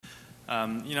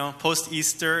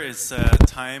Post-Easter is a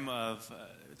time of,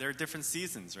 there are different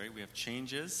seasons, right? We have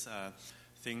changes,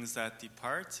 things that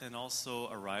depart, and also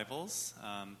arrivals.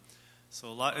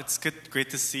 It's great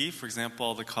to see, for example,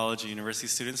 all the college and university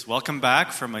students. Welcome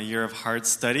back from a year of hard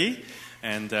study.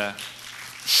 And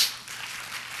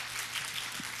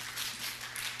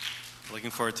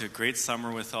looking forward to a great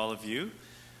summer with all of you.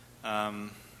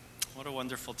 What a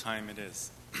wonderful time it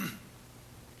is.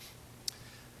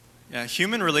 Yeah,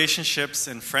 human relationships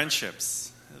and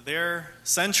friendships, they're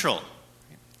central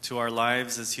to our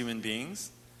lives as human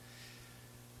beings.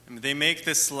 They make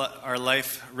our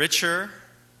life richer,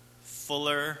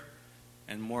 fuller,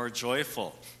 and more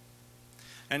joyful.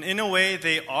 And in a way,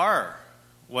 they are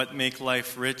what make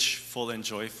life rich, full, and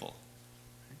joyful.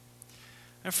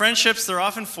 And friendships, they're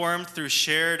often formed through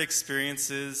shared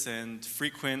experiences and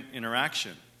frequent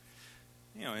interaction.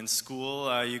 In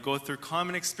school, you go through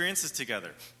common experiences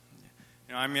together.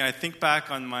 I think back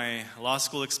on my law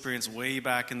school experience way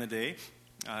back in the day.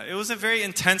 It was a very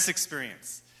intense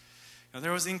experience.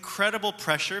 There was incredible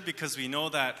pressure because we know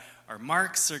that our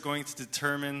marks are going to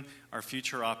determine our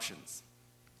future options.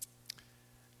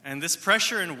 And this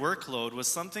pressure and workload was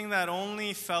something that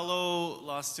only fellow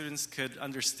law students could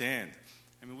understand.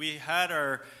 We had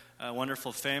our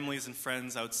wonderful families and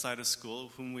friends outside of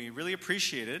school whom we really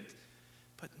appreciated,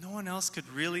 but no one else could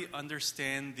really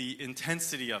understand the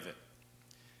intensity of it.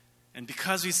 And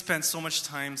because we spent so much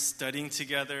time studying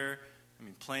together,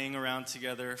 playing around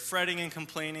together, fretting and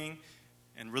complaining,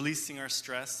 and releasing our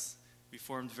stress, we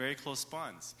formed very close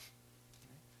bonds.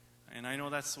 And I know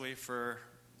that's the way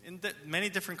in many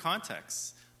different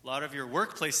contexts. A lot of your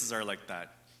workplaces are like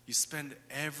that. You spend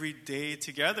every day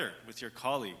together with your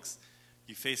colleagues.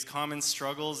 You face common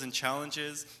struggles and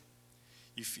challenges.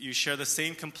 You share the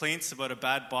same complaints about a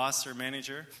bad boss or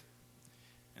manager.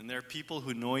 And there are people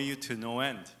who know you to no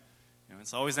end.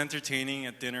 It's always entertaining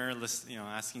at dinner,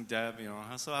 asking Deb,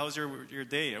 so how was your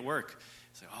day at work?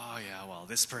 It's like, oh yeah, well,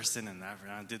 this person and that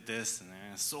did this, and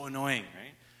it's so annoying,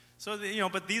 right? So,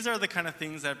 but these are the kind of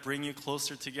things that bring you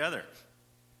closer together.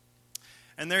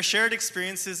 And there are shared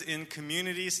experiences in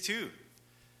communities too.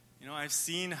 I've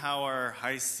seen how our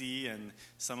high C and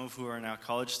some of who are now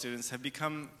college students have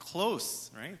become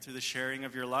close, right, through the sharing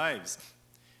of your lives.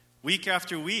 Week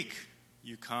after week,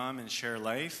 you come and share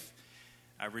life.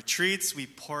 At retreats, we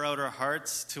pour out our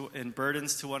hearts and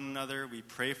burdens to one another. We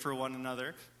pray for one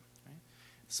another. Right?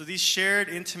 So these shared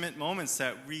intimate moments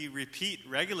that we repeat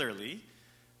regularly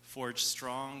forge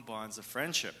strong bonds of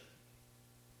friendship.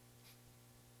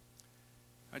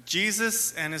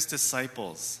 Jesus and his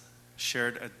disciples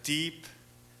shared a deep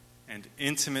and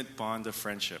intimate bond of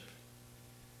friendship.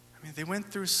 They went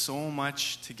through so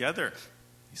much together.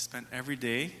 They spent every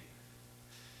day.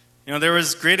 There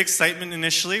was great excitement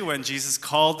initially when Jesus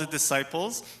called the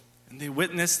disciples, and they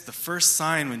witnessed the first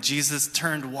sign when Jesus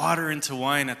turned water into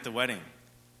wine at the wedding.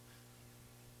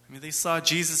 They saw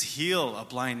Jesus heal a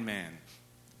blind man,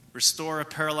 restore a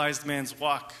paralyzed man's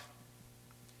walk.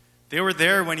 They were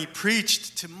there when he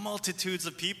preached to multitudes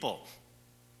of people.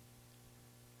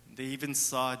 They even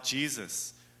saw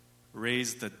Jesus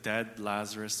raise the dead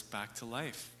Lazarus back to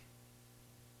life.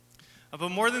 But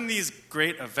more than these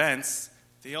great events,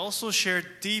 they also shared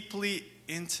deeply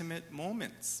intimate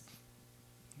moments.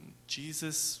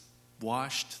 Jesus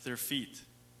washed their feet.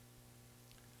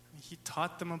 He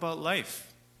taught them about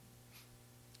life.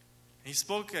 He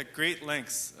spoke at great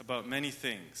lengths about many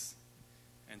things.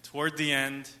 And toward the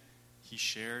end, he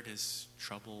shared his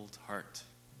troubled heart.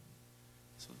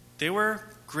 So they were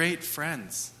great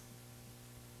friends,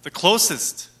 the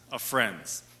closest of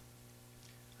friends.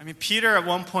 Peter at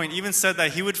one point even said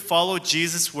that he would follow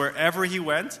Jesus wherever he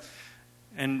went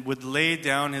and would lay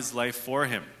down his life for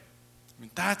him.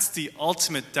 That's the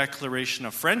ultimate declaration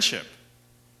of friendship.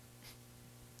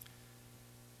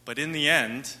 But in the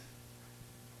end,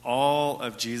 all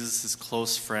of Jesus'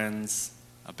 close friends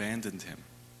abandoned him.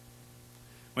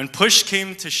 When push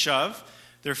came to shove,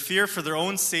 their fear for their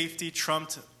own safety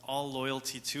trumped all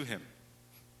loyalty to him.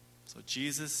 So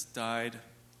Jesus died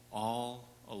all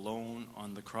alone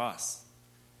on the cross.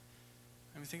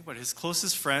 Think about it. His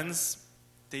closest friends,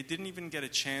 they didn't even get a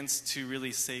chance to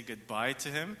really say goodbye to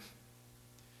him.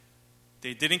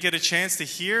 They didn't get a chance to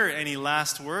hear any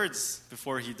last words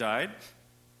before he died.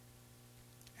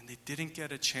 And they didn't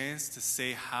get a chance to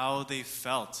say how they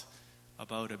felt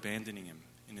about abandoning him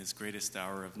in his greatest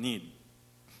hour of need.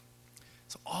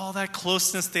 So all that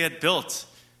closeness they had built,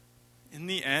 in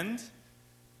the end,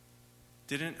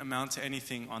 didn't amount to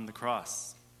anything on the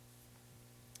cross.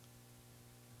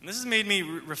 And this has made me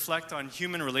reflect on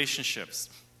human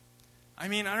relationships. I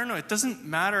mean, I don't know, it doesn't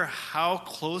matter how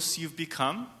close you've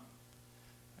become.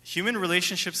 Human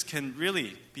relationships can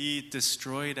really be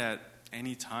destroyed at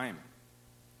any time.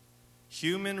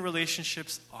 Human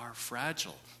relationships are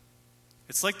fragile.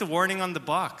 It's like the warning on the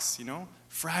box,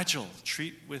 fragile,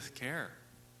 treat with care.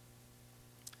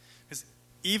 Because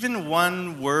even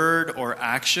one word or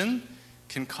action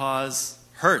can cause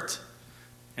hurt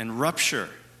and rupture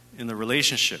in the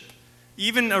relationship.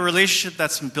 Even a relationship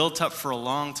that's been built up for a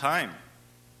long time.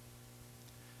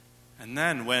 And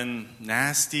then when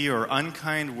nasty or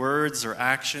unkind words or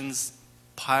actions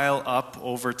pile up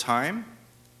over time,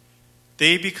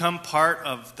 they become part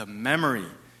of the memory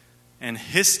and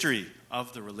history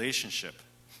of the relationship.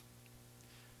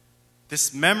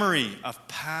 This memory of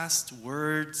past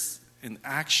words and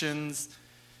actions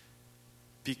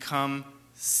become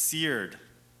seared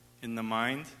in the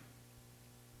mind,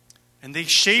 and they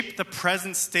shape the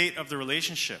present state of the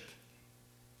relationship.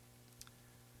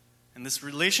 And this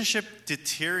relationship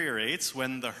deteriorates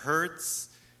when the hurts,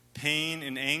 pain,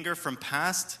 and anger from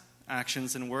past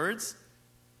actions and words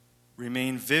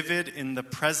remain vivid in the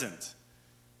present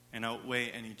and outweigh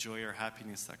any joy or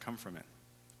happiness that come from it.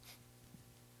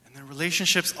 And then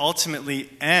relationships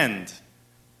ultimately end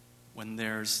when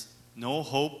there's no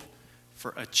hope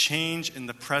for a change in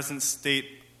the present state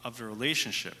of the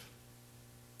relationship.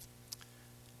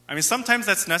 I mean, sometimes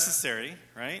that's necessary,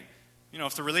 right?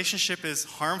 If the relationship is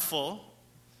harmful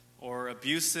or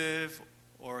abusive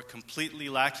or completely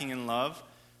lacking in love,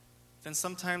 then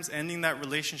sometimes ending that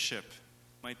relationship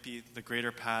might be the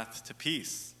greater path to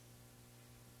peace.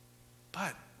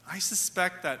 But I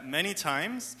suspect that many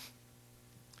times,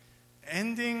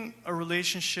 ending a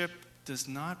relationship does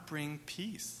not bring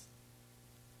peace.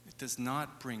 It does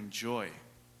not bring joy.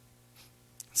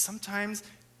 Sometimes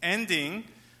ending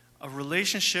a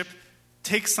relationship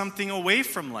takes something away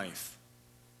from life.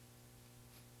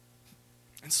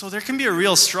 And so there can be a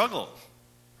real struggle,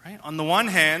 right? On the one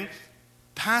hand,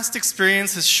 past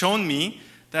experience has shown me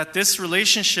that this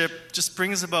relationship just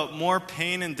brings about more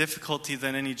pain and difficulty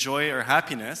than any joy or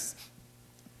happiness.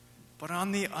 But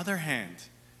on the other hand,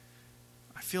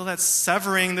 I feel that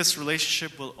severing this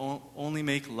relationship will only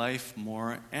make life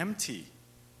more empty.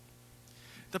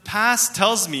 The past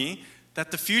tells me that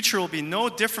the future will be no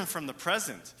different from the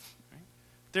present. Right?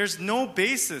 There's no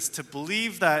basis to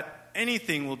believe that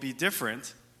anything will be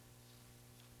different.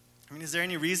 I mean, is there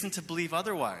any reason to believe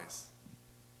otherwise?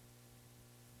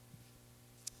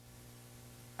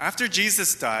 After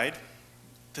Jesus died,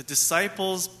 the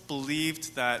disciples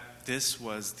believed that this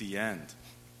was the end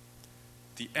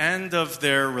of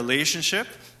their relationship,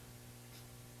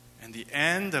 and the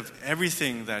end of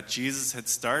everything that Jesus had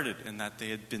started and that they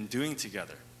had been doing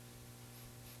together.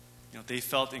 They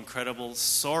felt incredible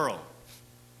sorrow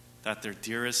that their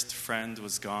dearest friend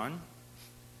was gone.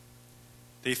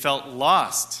 They felt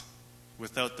lost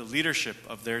without the leadership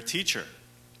of their teacher.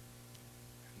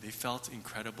 They felt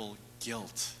incredible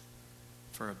guilt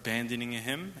for abandoning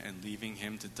him and leaving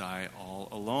him to die all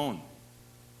alone.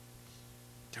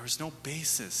 There was no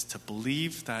basis to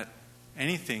believe that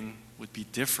anything would be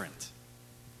different.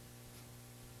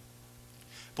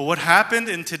 But what happened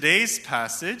in today's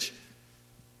passage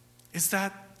is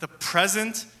that the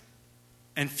present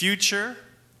and future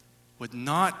would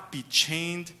not be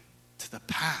chained to the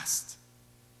past.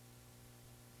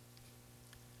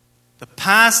 The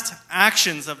past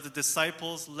actions of the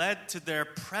disciples led to their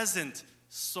present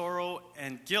sorrow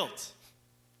and guilt.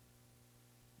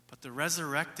 But the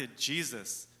resurrected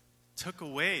Jesus took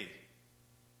away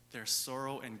their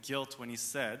sorrow and guilt when he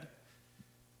said,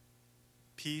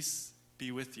 "Peace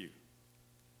be with you."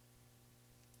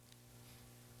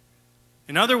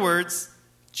 In other words,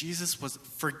 Jesus was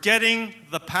forgetting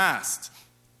the past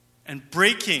and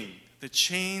breaking the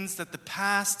chains that the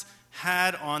past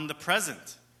had on the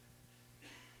present.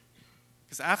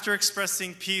 Because after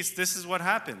expressing peace, this is what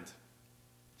happened.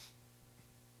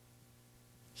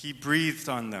 He breathed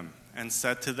on them and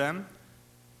said to them,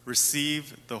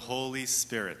 "Receive the Holy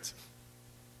Spirit."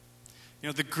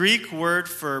 The Greek word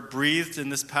for breathed in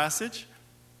this passage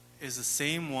is the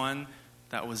same one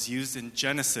that was used in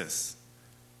Genesis,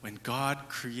 when God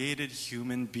created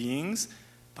human beings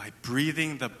by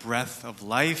breathing the breath of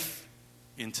life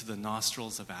into the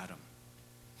nostrils of Adam.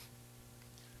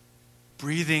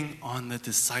 Breathing on the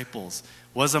disciples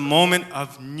was a moment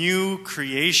of new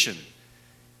creation.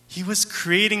 He was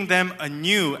creating them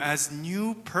anew as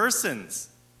new persons.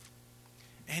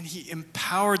 And he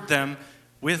empowered them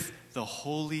with the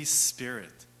Holy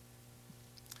Spirit.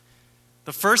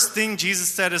 The first thing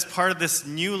Jesus said as part of this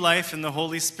new life in the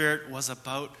Holy Spirit was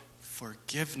about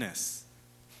forgiveness.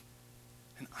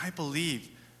 And I believe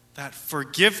that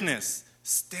forgiveness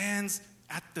stands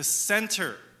at the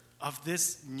center of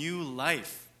this new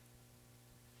life.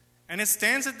 And it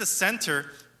stands at the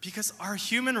center because our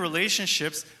human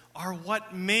relationships are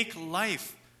what make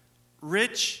life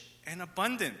rich and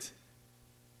abundant.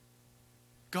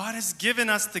 God has given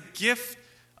us the gift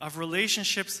of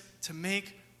relationships to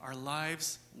make our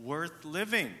lives worth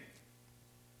living.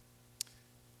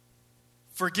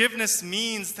 Forgiveness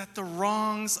means that the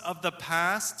wrongs of the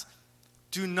past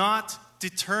do not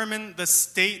determine the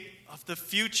state of the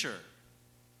future.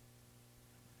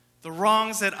 The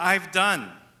wrongs that I've done,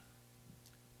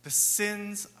 the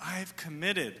sins I've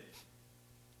committed,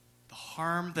 the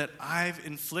harm that I've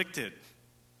inflicted,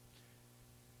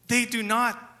 they do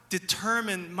not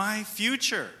determine my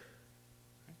future.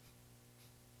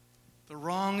 The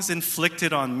wrongs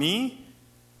inflicted on me,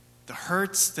 the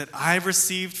hurts that I've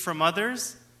received from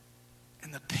others,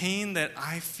 and the pain that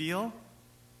I feel,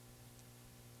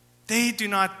 they do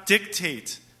not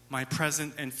dictate my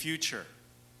present and future.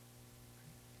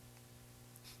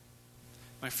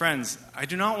 My friends, I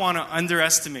do not want to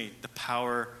underestimate the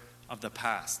power of the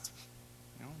past.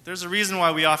 There's a reason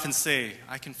why we often say,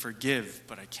 I can forgive,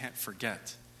 but I can't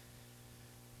forget.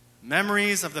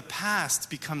 Memories of the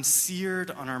past become seared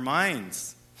on our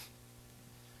minds.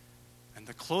 And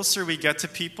the closer we get to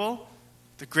people,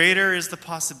 the greater is the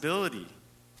possibility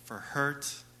for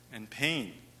hurt and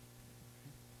pain.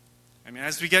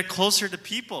 As we get closer to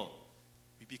people,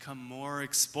 we become more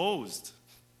exposed.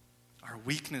 Our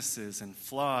weaknesses and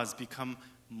flaws become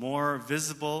more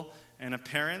visible and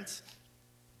apparent,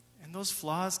 and those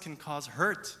flaws can cause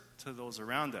hurt to those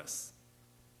around us.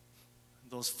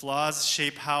 Those flaws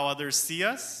shape how others see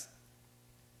us,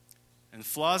 and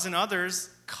flaws in others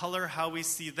color how we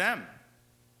see them.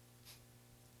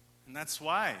 And that's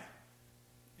why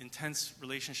intense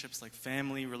relationships like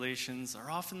family relations are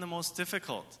often the most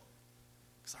difficult,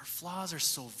 because our flaws are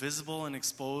so visible and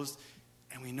exposed,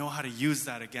 and we know how to use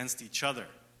that against each other.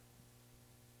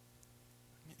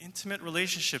 Intimate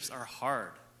relationships are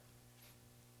hard.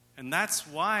 And that's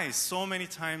why so many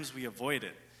times we avoid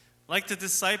it. Like the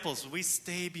disciples, we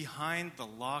stay behind the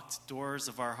locked doors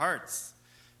of our hearts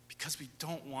because we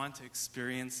don't want to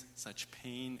experience such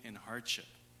pain and hardship.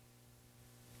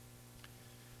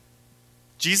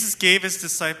 Jesus gave his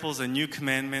disciples a new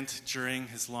commandment during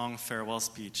his long farewell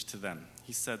speech to them.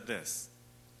 He said this,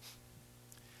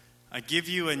 I give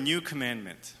you a new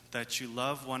commandment, that you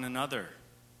love one another.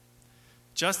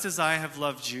 Just as I have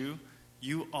loved you,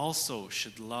 you also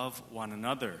should love one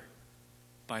another.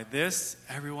 By this,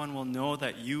 everyone will know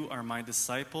that you are my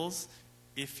disciples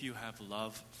if you have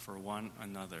love for one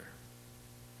another.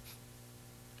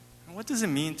 And what does it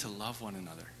mean to love one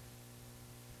another?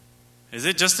 Is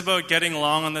it just about getting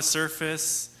along on the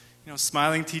surface,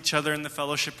 smiling to each other in the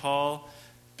fellowship hall,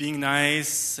 being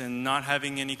nice and not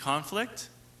having any conflict?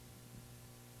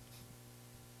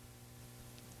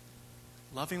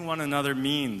 Loving one another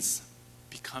means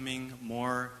becoming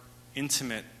more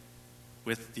intimate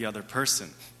with the other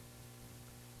person.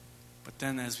 But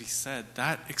then, as we said,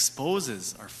 that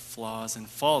exposes our flaws and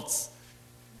faults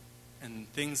and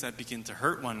things that begin to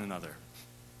hurt one another.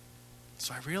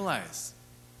 So I realize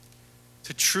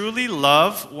to truly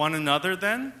love one another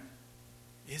then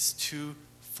is to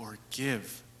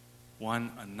forgive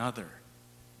one another.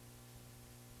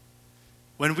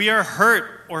 When we are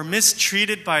hurt or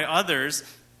mistreated by others,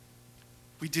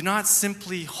 we do not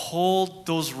simply hold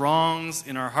those wrongs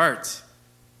in our heart.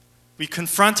 We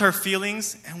confront our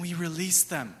feelings and we release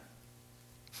them.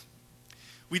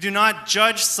 We do not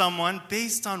judge someone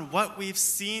based on what we've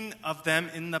seen of them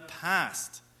in the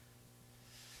past.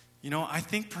 I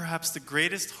think perhaps the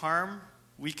greatest harm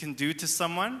we can do to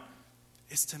someone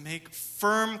is to make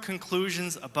firm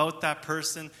conclusions about that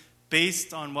person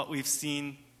based on what we've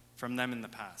seen from them in the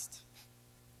past.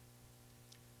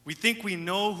 We think we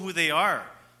know who they are,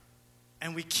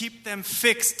 and we keep them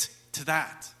fixed to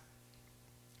that.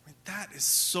 That is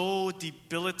so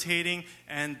debilitating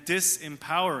and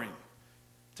disempowering.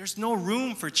 There's no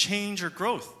room for change or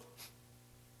growth.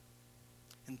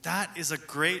 And that is a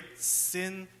great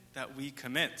sin that we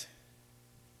commit.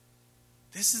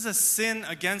 This is a sin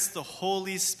against the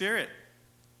Holy Spirit.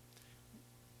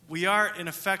 We are, in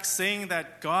effect, saying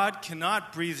that God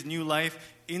cannot breathe new life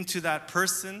into that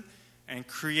person and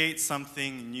create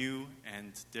something new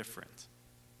and different.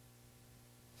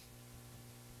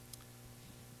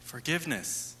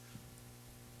 Forgiveness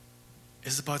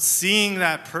is about seeing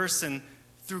that person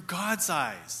through God's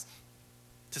eyes,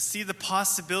 to see the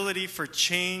possibility for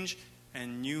change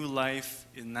and new life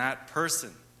in that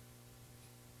person.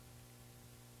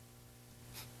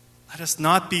 Let us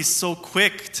not be so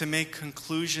quick to make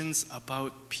conclusions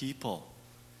about people.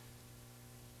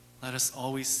 Let us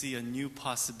always see a new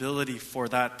possibility for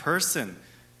that person,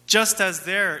 just as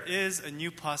there is a new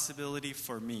possibility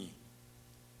for me.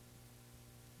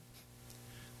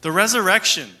 The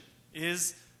resurrection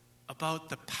is about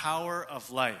the power of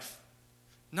life.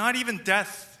 Not even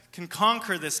death can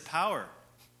conquer this power.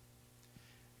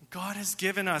 God has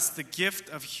given us the gift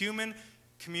of human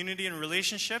community and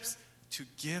relationships to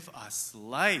give us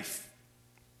life.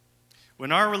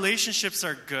 When our relationships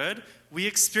are good, we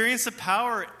experience a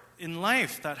power in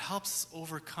life that helps us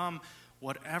overcome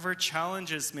whatever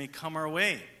challenges may come our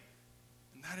way.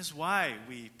 And that is why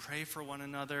we pray for one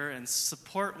another and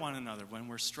support one another when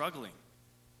we're struggling.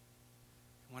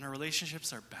 When our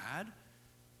relationships are bad,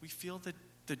 we feel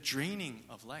the draining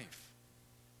of life.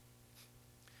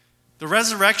 The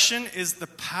resurrection is the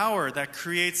power that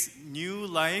creates new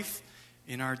life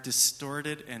in our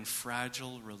distorted and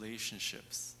fragile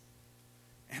relationships.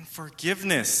 And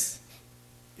forgiveness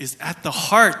is at the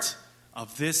heart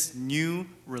of this new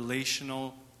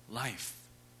relational life.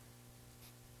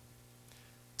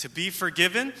 To be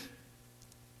forgiven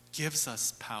gives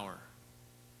us power.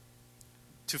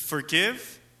 To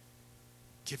forgive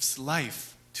gives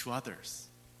life to others.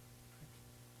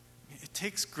 It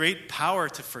takes great power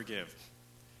to forgive.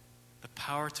 The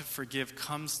power to forgive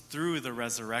comes through the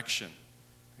resurrection.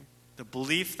 The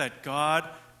belief that God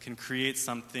can create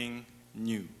something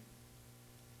new.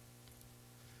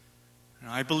 And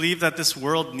I believe that this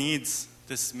world needs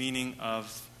this meaning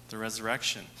of the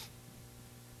resurrection.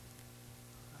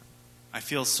 I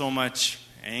feel so much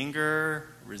anger,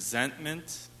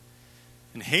 resentment,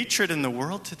 and hatred in the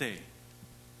world today.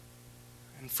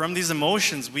 And from these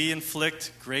emotions, we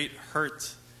inflict great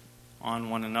hurt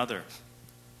on one another.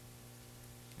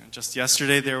 Just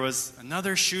yesterday, there was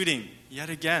another shooting, yet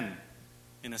again,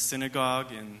 in a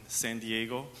synagogue in San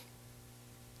Diego.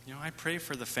 I pray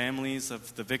for the families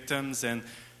of the victims and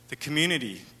the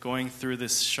community going through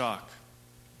this shock.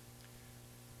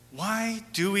 Why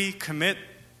do we commit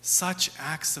such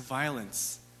acts of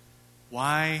violence?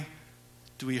 Why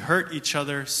do we hurt each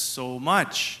other so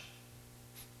much?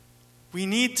 We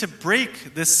need to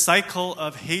break this cycle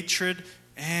of hatred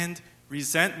and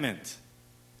resentment.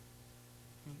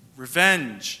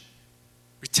 Revenge,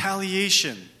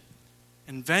 retaliation,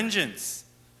 and vengeance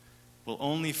will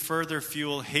only further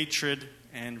fuel hatred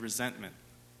and resentment.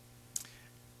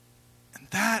 And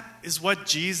that is what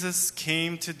Jesus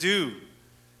came to do,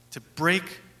 to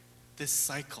break this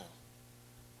cycle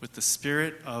with the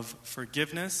spirit of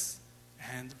forgiveness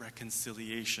and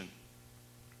reconciliation.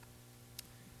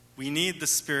 We need the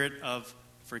spirit of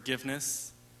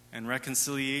forgiveness and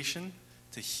reconciliation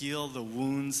to heal the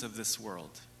wounds of this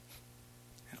world.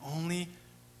 And only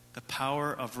the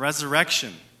power of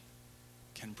resurrection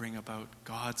can bring about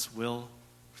God's will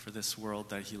for this world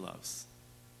that He loves.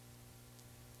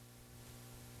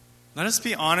 Let us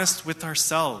be honest with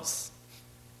ourselves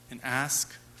and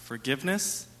ask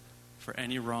forgiveness for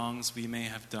any wrongs we may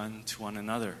have done to one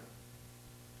another.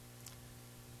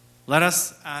 Let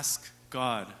us ask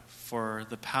God for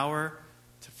the power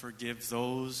to forgive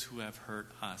those who have hurt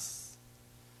us.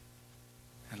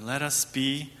 And let us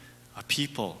be a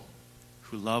people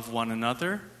who love one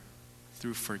another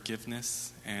through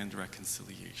forgiveness and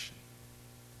reconciliation.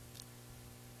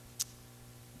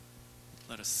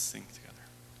 Let us sing together.